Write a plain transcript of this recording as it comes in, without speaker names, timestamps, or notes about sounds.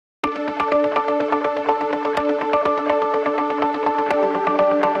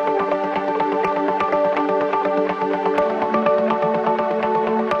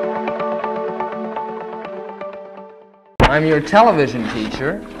I'm your television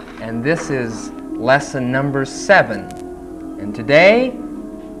teacher, and this is lesson number 7. And today,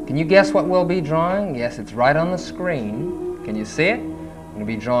 can you guess what we'll be drawing? Yes, it's right on the screen. Can you see it? I'm going to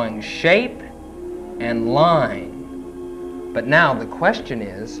be drawing shape and line. But now the question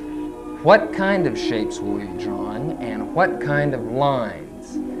is, what kind of shapes will we be drawing and what kind of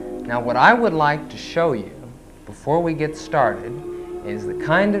lines? Now what I would like to show you before we get started is the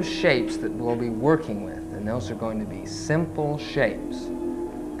kind of shapes that we'll be working with, and those are going to be simple shapes.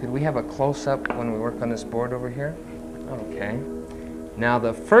 Could we have a close-up when we work on this board over here? Okay. Now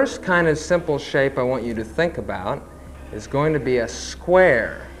the first kind of simple shape I want you to think about is going to be a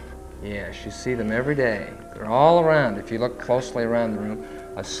square. Yes, you see them every day. They're all around if you look closely around the room.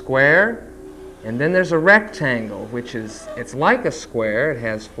 A square, and then there's a rectangle, which is, it's like a square. It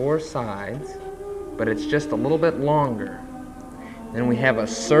has 4 sides, but it's just a little bit longer. Then we have a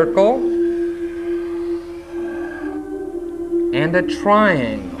circle and a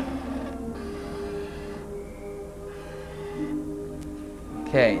triangle.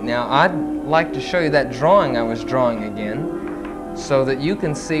 Okay, now I'd like to show you that drawing I was drawing again so that you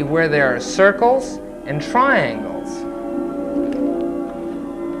can see where there are circles and triangles.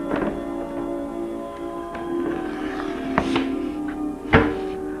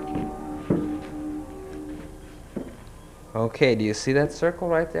 Okay, do you see that circle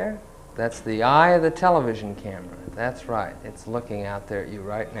right there? That's the eye of the television camera. That's right. It's looking out there at you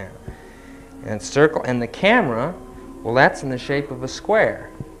right now. And circle, and the camera, well, that's in the shape of a square.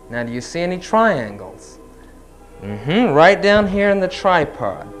 Now, do you see any triangles? Right down here in the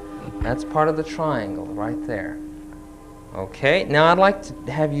tripod. That's part of the triangle right there. Okay, now I'd like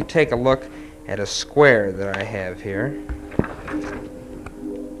to have you take a look at a square that I have here.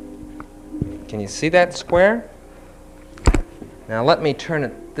 Can you see that square? Now let me turn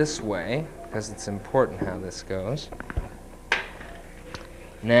it this way, because it's important how this goes.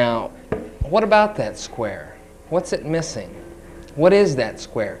 Now, what about that square? What's it missing? What is that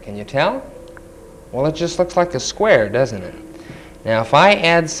square? Can you tell? Well, it just looks like a square, doesn't it? Now, if I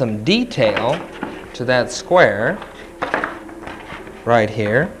add some detail to that square, right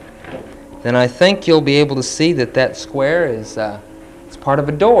here, then I think you'll be able to see that that square is it's part of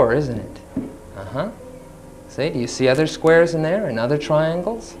a door, isn't it? See, do you see other squares in there and other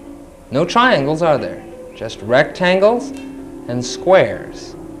triangles? No triangles, are there? Just rectangles and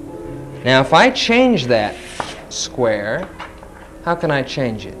squares. Now, if I change that square, how can I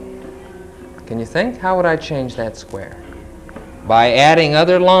change it? Can you think? How would I change that square? By adding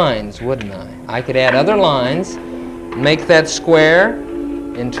other lines, wouldn't I? I could add other lines, make that square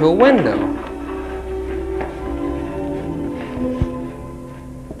into a window.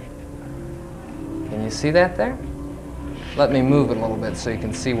 Can you see that there? Let me move it a little bit so you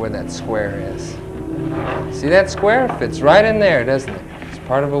can see where that square is. See that square? Fits right in there, doesn't it? It's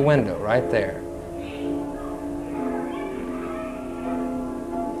part of a window right there.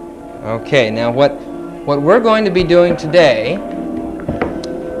 Okay, now what we're going to be doing today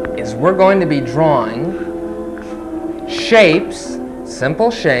is we're going to be drawing shapes,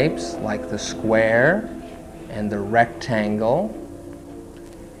 simple shapes, like the square and the rectangle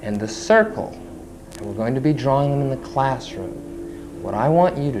and the circle. And we're going to be drawing them in the classroom. What I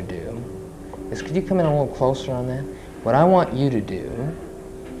want you to do is, could you come in a little closer on that? What I want you to do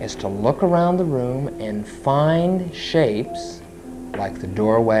is to look around the room and find shapes like the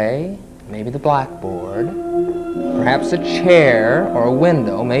doorway, maybe the blackboard, perhaps a chair or a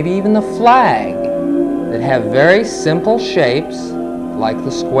window, maybe even the flag, that have very simple shapes like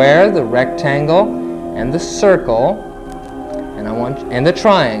the square, the rectangle, and the circle, and the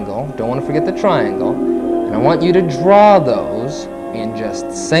triangle. Don't want to forget the triangle. And I want you to draw those in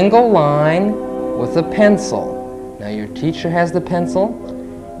just single line with a pencil. Now your teacher has the pencil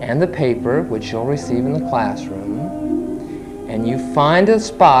and the paper, which you'll receive in the classroom. And you find a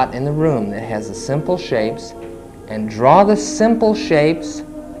spot in the room that has the simple shapes and draw the simple shapes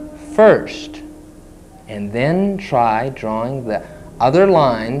first. And then try drawing the other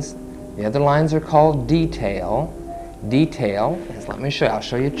lines. The other lines are called detail. Detail is, let me show you, I'll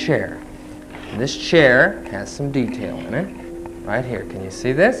show you a chair. And this chair has some detail in it. Right here, can you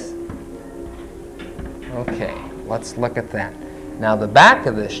see this? Okay, let's look at that. Now the back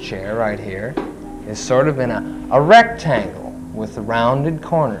of this chair right here is sort of in a rectangle with the rounded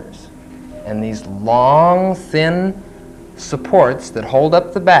corners. And these long, thin supports that hold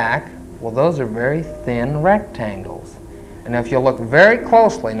up the back, well, those are very thin rectangles. And if you look very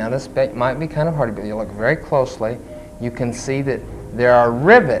closely, now this might be kind of hard, but you look very closely, you can see that there are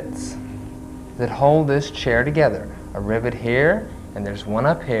rivets that hold this chair together. A rivet here, and there's one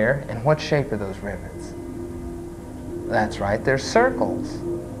up here. And what shape are those rivets? That's right, they're circles.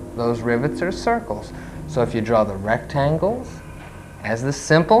 Those rivets are circles. So if you draw the rectangles as the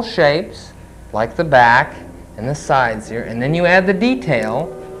simple shapes, like the back and the sides here, and then you add the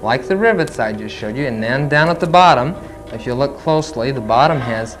detail, like the rivets I just showed you, and then down at the bottom, if you look closely, the bottom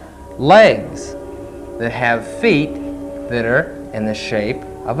has legs that have feet that are in the shape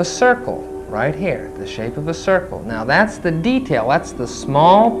of a circle, right here, the shape of a circle. Now that's the detail, that's the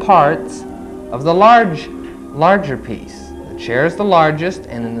small parts of the larger piece. The chair is the largest,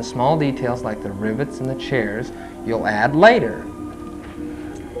 and then the small details like the rivets and the chairs you'll add later.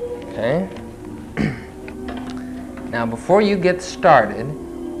 Okay? Now before you get started,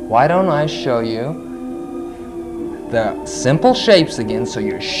 why don't I show you the simple shapes again so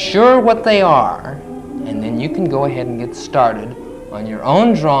you're sure what they are, and then you can go ahead and get started on your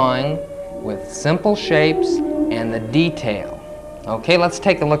own drawing with simple shapes and the detail. Okay, let's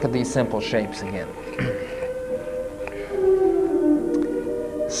take a look at these simple shapes again.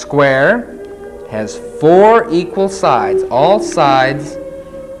 Square has 4 equal sides. All sides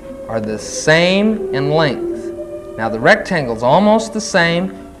are the same in length. Now the rectangle's almost the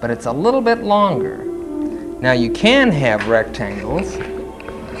same, but it's a little bit longer. Now you can have rectangles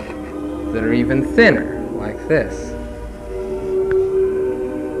that are even thinner, like this.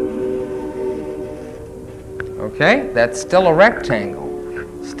 Okay, that's still a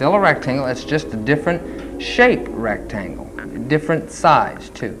rectangle. Still a rectangle, it's just a different shape rectangle, different size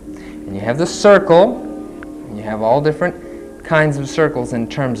too. And you have the circle, and you have all different kinds of circles in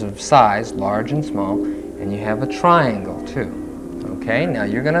terms of size, large and small, and you have a triangle too. Okay, now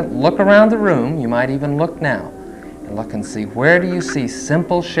you're going to look around the room, you might even look now, and look and see where do you see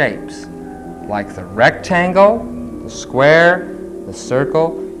simple shapes like the rectangle, the square, the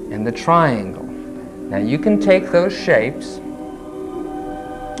circle, and the triangle. Now you can take those shapes,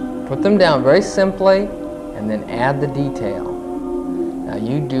 put them down very simply, and then add the detail. Now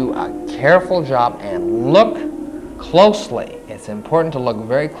you do a careful job and look closely. It's important to look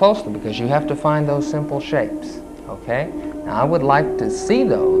very closely because you have to find those simple shapes. Okay? Now I would like to see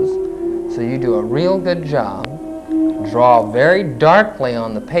those, so you do a real good job. Draw very darkly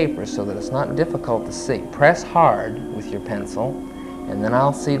on the paper so that it's not difficult to see. Press hard with your pencil, and then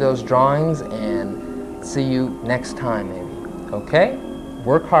I'll see those drawings and see you next time maybe. Okay?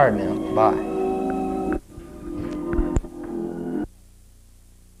 Work hard now. Bye.